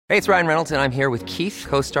Hey, it's Ryan Reynolds, and I'm here with Keith,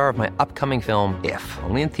 co-star of my upcoming film, If,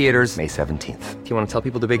 only in theaters May 17th. Do you want to tell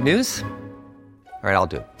people the big news? All right, I'll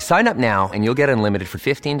do it. Sign up now and you'll get unlimited for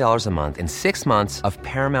 $15 a month and 6 months of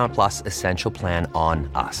Paramount Plus Essential Plan on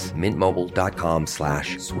us.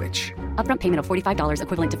 MintMobile.com/switch. Upfront payment of $45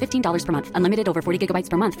 equivalent to $15 per month. Unlimited over 40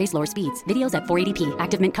 gigabytes per month. Face lower speeds. Videos at 480p.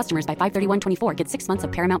 Active Mint customers by 531.24 get 6 months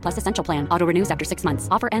of Paramount Plus Essential Plan. Auto renews after 6 months.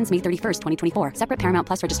 Offer ends May 31st, 2024. Separate Paramount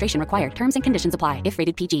Plus registration required. Terms and conditions apply if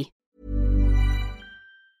rated PG.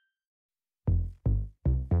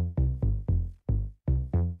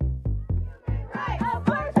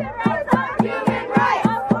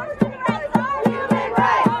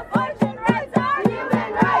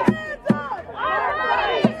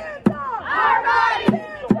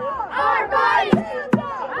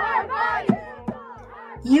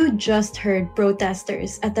 You just heard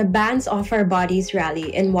protesters at the Bands Off Our Bodies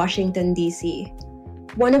rally in Washington, D.C.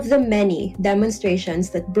 One of the many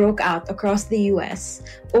demonstrations that broke out across the U.S.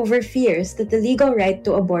 over fears that the legal right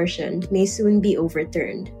to abortion may soon be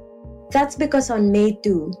overturned. That's because on May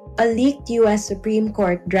 2, a leaked U.S. Supreme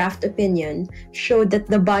Court draft opinion showed that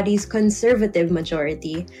the body's conservative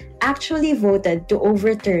majority actually voted to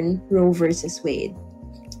overturn Roe v. Wade.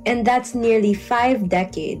 And that's nearly 5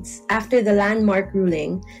 decades after the landmark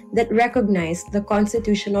ruling that recognized the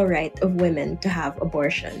constitutional right of women to have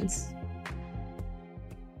abortions.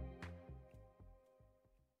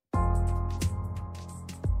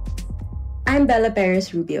 I'm Bella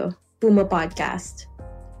Perez Rubio, Puma Podcast.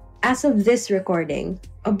 As of this recording,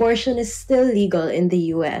 abortion is still legal in the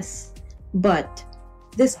US, but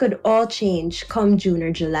this could all change come June or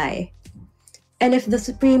July. And if the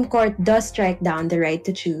Supreme Court does strike down the right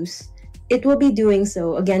to choose, it will be doing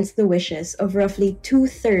so against the wishes of roughly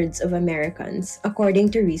 2/3 of Americans, according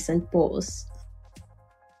to recent polls.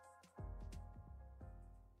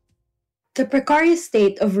 The precarious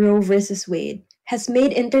state of Roe v. Wade has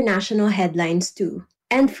made international headlines too,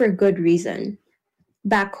 and for good reason.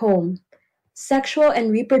 Back home, sexual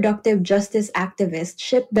and reproductive justice activist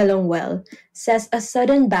Chip Belongwell says a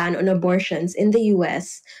sudden ban on abortions in the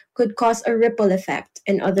US could cause a ripple effect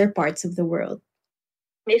in other parts of the world.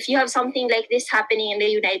 If you have something like this happening in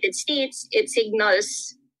the United States, it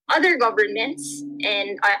signals other governments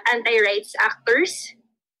and anti-rights actors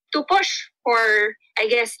to push for, I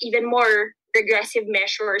guess, even more regressive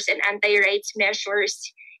measures and anti-rights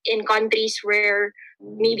measures in countries where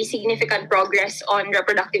maybe significant progress on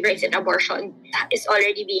reproductive rights and abortion is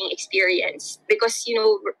already being experienced. Because,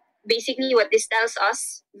 basically what this tells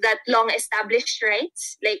us, that long-established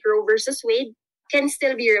rights like Roe versus Wade can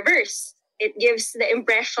still be reversed. It gives the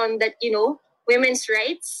impression that, women's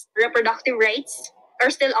rights, reproductive rights are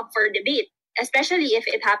still up for debate, especially if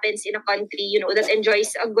it happens in a country, that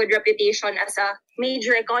enjoys a good reputation as a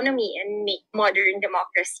major economy and modern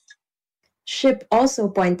democracy. Chip also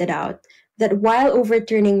pointed out that while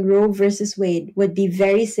overturning Roe v. Wade would be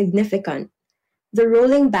very significant, the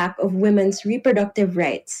rolling back of women's reproductive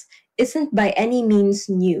rights isn't by any means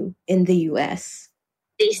new in the US.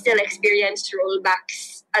 They still experience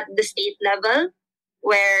rollbacks at the state level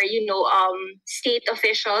where, state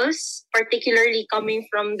officials, particularly coming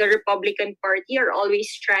from the Republican Party, are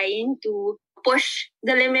always trying to push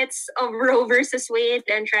the limits of Roe versus Wade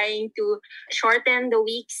and trying to shorten the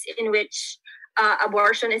weeks in which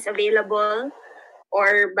abortion is available,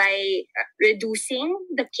 or by reducing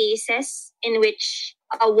the cases in which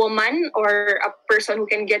a woman or a person who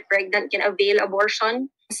can get pregnant can avail abortion.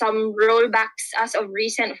 Some rollbacks as of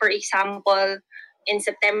recent, for example, in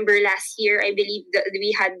September last year, I believe that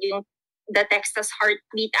we had the Texas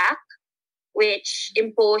Heartbeat Act, which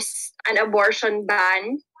imposed an abortion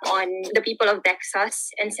ban on the people of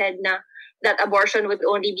Texas and said that abortion would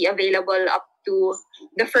only be available up to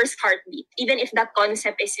the first heartbeat, even if that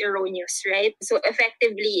concept is erroneous, right? So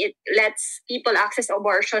effectively, it lets people access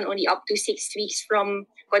abortion only up to 6 weeks from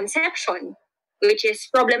conception, which is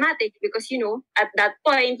problematic because, at that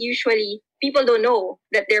point, usually people don't know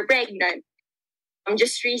that they're pregnant.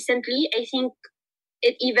 Just recently, I think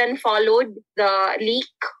it even followed the leak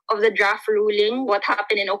of the draft ruling, what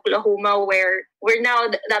happened in Oklahoma, where now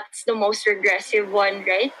that's the most regressive one,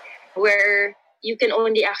 right? Where you can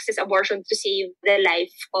only access abortion to save the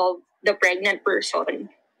life of the pregnant person,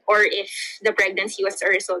 or if the pregnancy was a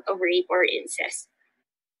result of rape or incest.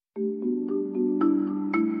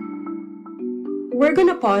 We're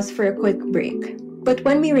gonna pause for a quick break, but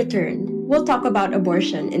when we return, we'll talk about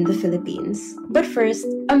abortion in the Philippines. But first,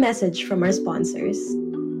 a message from our sponsors.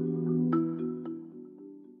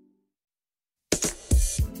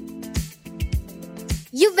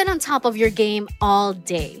 You've been on top of your game all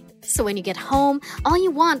day. So when you get home, all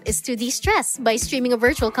you want is to de-stress by streaming a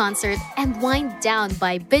virtual concert and wind down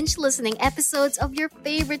by binge listening episodes of your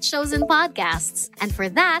favorite shows and podcasts. And for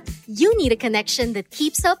that, you need a connection that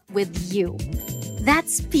keeps up with you.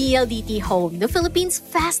 That's PLDT Home, the Philippines'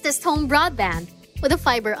 fastest home broadband. With a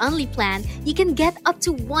fiber-only plan, you can get up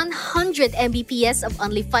to 100 Mbps of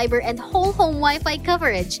only fiber and whole home Wi-Fi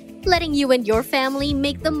coverage, letting you and your family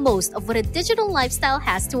make the most of what a digital lifestyle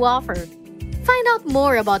has to offer. Find out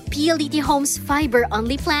more about PLDT Home's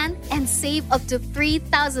fiber-only plan and save up to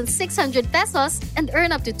 3,600 pesos and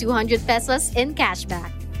earn up to 200 pesos in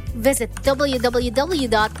cashback. Visit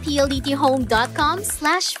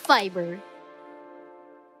www.pldthome.com/fiber.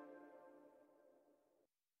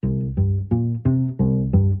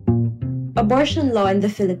 Abortion law in the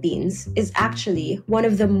Philippines is actually one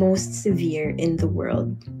of the most severe in the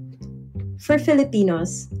world. For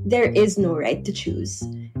Filipinos, there is no right to choose,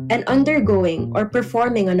 and undergoing or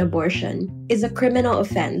performing an abortion is a criminal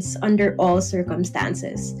offense under all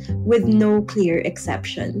circumstances, with no clear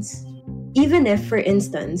exceptions. Even if, for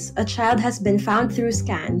instance, a child has been found through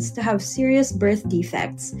scans to have serious birth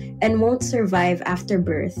defects and won't survive after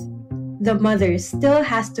birth, the mother still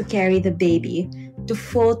has to carry the baby to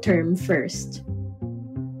full term first.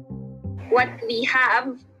 What we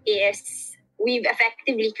have is we've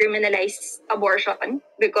effectively criminalized abortion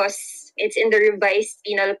because it's in the revised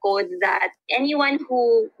penal code that anyone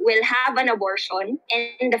who will have an abortion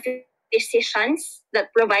and the physicians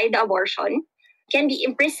that provide the abortion can be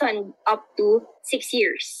imprisoned up to 6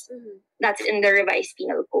 years. That's in the revised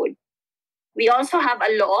penal code. We also have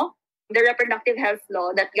a law, the reproductive health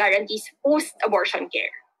law, that guarantees post-abortion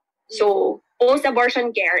care. So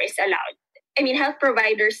post-abortion care is allowed. Health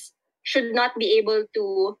providers should not be able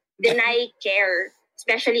to deny care,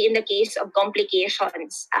 especially in the case of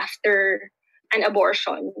complications after an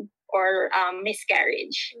abortion or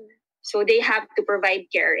miscarriage. So they have to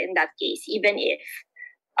provide care in that case, even if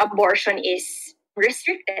abortion is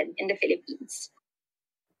restricted in the Philippines.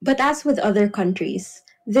 But as with other countries,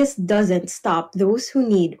 this doesn't stop those who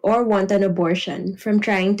need or want an abortion from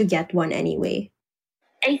trying to get one anyway.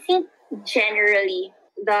 I think generally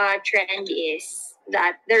the trend is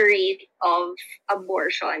that the rate of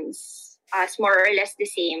abortions is more or less the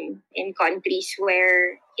same in countries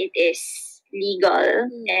where it is legal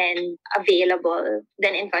and available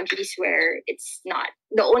than in countries where it's not.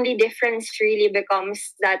 The only difference really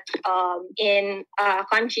becomes that in a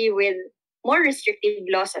country with more restrictive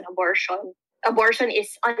laws on abortion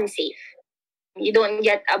is unsafe. You don't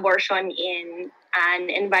get abortion in an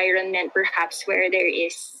environment perhaps where there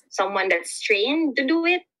is someone that's trained to do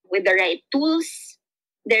it with the right tools.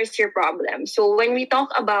 There's your problem. So when we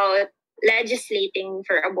talk about legislating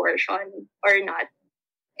for abortion or not,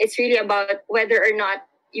 it's really about whether or not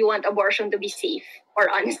you want abortion to be safe or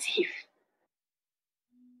unsafe.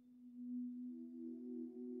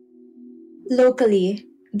 Locally,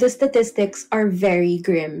 the statistics are very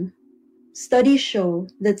grim. Studies show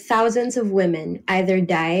that thousands of women either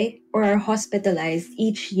die or are hospitalized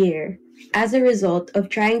each year as a result of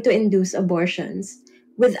trying to induce abortions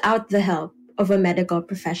without the help of a medical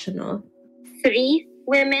professional. 3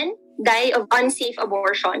 women die of unsafe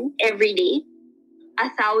abortion every day.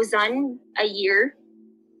 1,000 a year.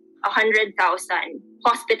 100,000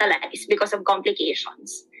 hospitalized because of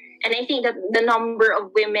complications. And I think that the number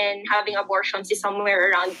of women having abortions is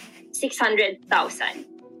somewhere around 600,000.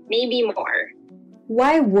 Maybe more.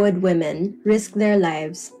 Why would women risk their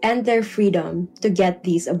lives and their freedom to get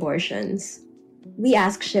these abortions? We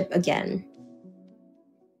ask Ship again.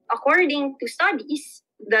 According to studies,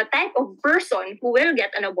 the type of person who will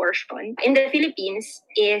get an abortion in the Philippines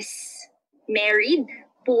is married,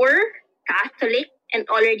 poor, Catholic, and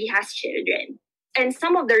already has children. And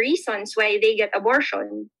some of the reasons why they get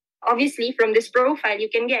abortion, obviously from this profile, you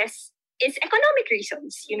can guess, it's economic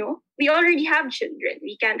reasons, We already have children.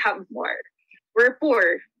 We can't have more. We're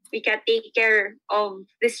poor. We can't take care of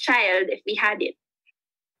this child if we had it.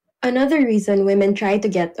 Another reason women try to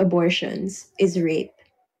get abortions is rape.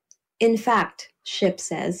 In fact, Ship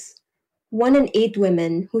says, 1 in 8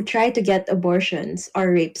 women who try to get abortions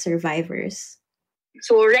are rape survivors.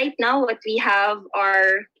 So right now, what we have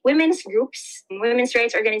are women's groups, women's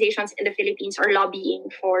rights organizations in the Philippines are lobbying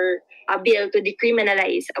for a bill to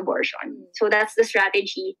decriminalize abortion. So that's the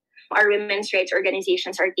strategy our women's rights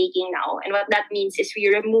organizations are taking now. And what that means is we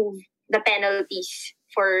remove the penalties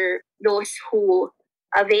for those who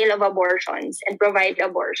avail of abortions and provide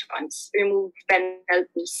abortions, remove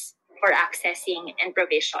penalties for accessing and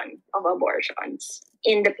provision of abortions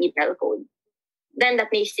in the penal code. Then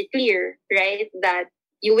that makes it clear, right, that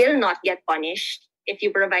you will not get punished if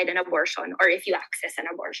you provide an abortion or if you access an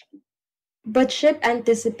abortion. But Ship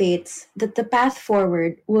anticipates that the path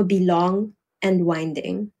forward will be long and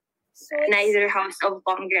winding. So neither House of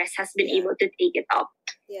Congress has been able to take it up.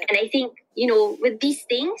 Yeah. And I think, with these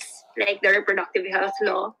things, like the reproductive health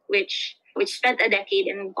law, which spent a decade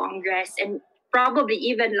in Congress and probably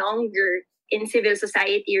even longer in civil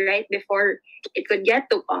society, right, before it could get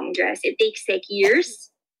to Congress. It takes like years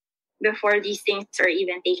before these things are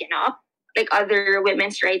even taken up, like other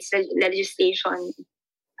women's rights legislation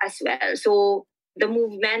as well. So the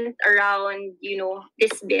movement around,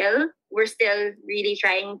 this bill, we're still really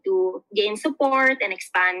trying to gain support and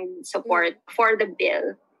expand support for the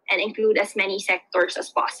bill and include as many sectors as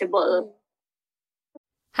possible.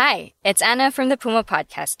 Hi, it's Anna from the Puma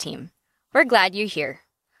Podcast team. We're glad you're here.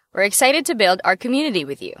 We're excited to build our community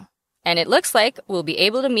with you. And it looks like we'll be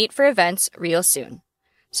able to meet for events real soon.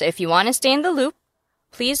 So if you want to stay in the loop,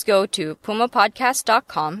 please go to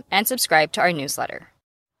pumapodcast.com and subscribe to our newsletter.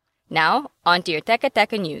 Now, on to your Teka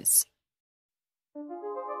Teka news.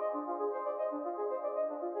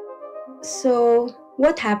 So,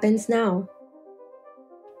 what happens now?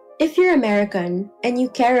 If you're American and you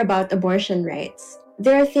care about abortion rights,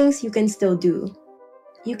 there are things you can still do.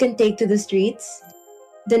 You can take to the streets,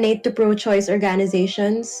 donate to pro-choice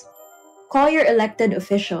organizations, call your elected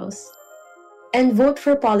officials, and vote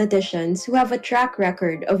for politicians who have a track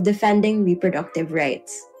record of defending reproductive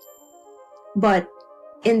rights. But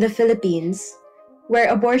in the Philippines, where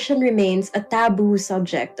abortion remains a taboo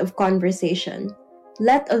subject of conversation,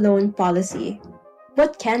 let alone policy,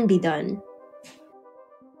 what can be done?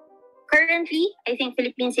 Currently, I think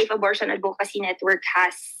Philippine Safe Abortion Advocacy Network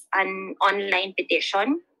has an online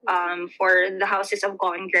petition for the houses of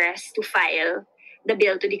Congress to file the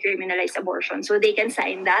bill to decriminalize abortion. So they can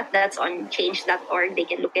sign that. That's on change.org. They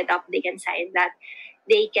can look it up. They can sign that.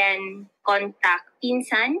 They can contact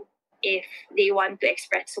Pinsan if they want to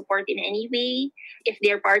express support in any way. If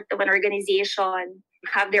they're part of an organization,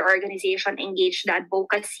 have their organization engage the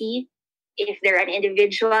advocacy. If they're an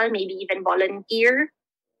individual, maybe even volunteer.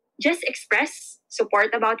 Just express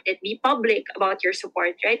support about it. Be public about your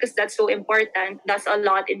support, right? Because that's so important. That's a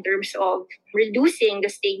lot in terms of reducing the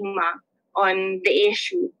stigma on the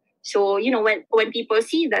issue. So, when people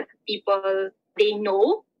see that people they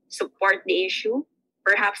know support the issue,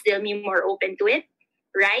 perhaps they'll be more open to it.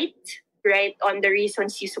 Write on the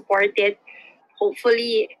reasons you support it.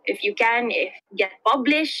 Hopefully, if you can, get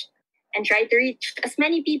published and try to reach as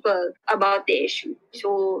many people about the issue.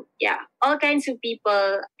 So, all kinds of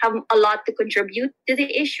people have a lot to contribute to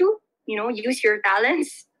the issue. Use your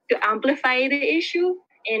talents to amplify the issue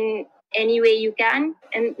in any way you can.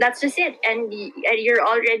 And that's just it. And you're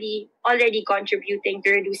already contributing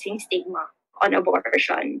to reducing stigma on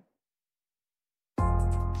abortion.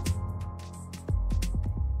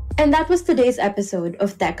 And that was today's episode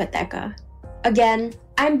of Teka Teka. Again,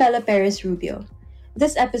 I'm Bella Perez Rubio.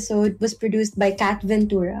 This episode was produced by Kat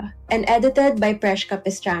Ventura and edited by Presh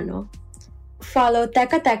Capistrano. Follow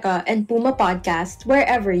Teka Teka and Puma Podcast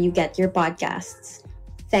wherever you get your podcasts.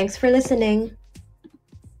 Thanks for listening.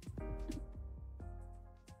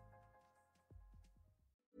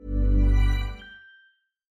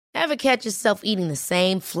 Ever catch yourself eating the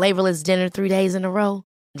same flavorless dinner 3 days in a row?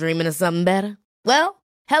 Dreaming of something better? Well,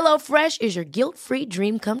 HelloFresh is your guilt-free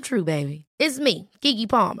dream come true, baby. It's me, Keke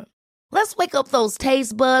Palmer. Let's wake up those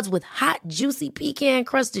taste buds with hot, juicy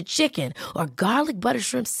pecan-crusted chicken or garlic butter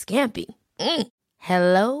shrimp scampi.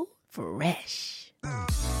 Hello Fresh.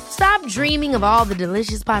 Stop dreaming of all the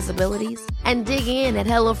delicious possibilities and dig in at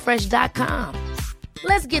HelloFresh.com.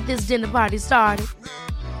 Let's get this dinner party started.